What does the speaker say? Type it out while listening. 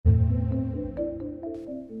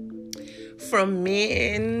From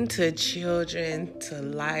men to children to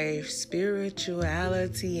life,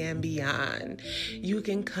 spirituality, and beyond. You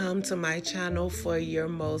can come to my channel for your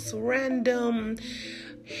most random,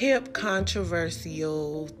 hip,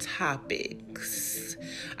 controversial topics.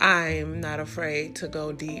 I'm not afraid to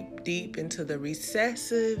go deep into the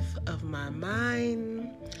recessive of my mind.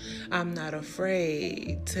 I'm not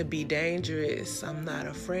afraid to be dangerous. I'm not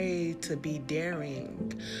afraid to be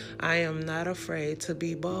daring. I am not afraid to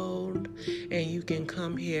be bold. And you can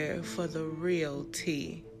come here for the real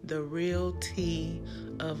tea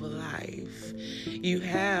of life. You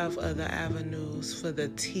have other avenues for the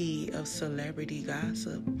tea of celebrity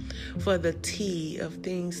gossip, for the tea of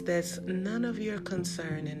things that's none of your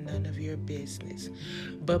concern and none of your business.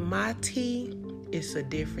 But my tea is a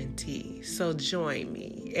different tea. So join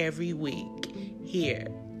me every week here.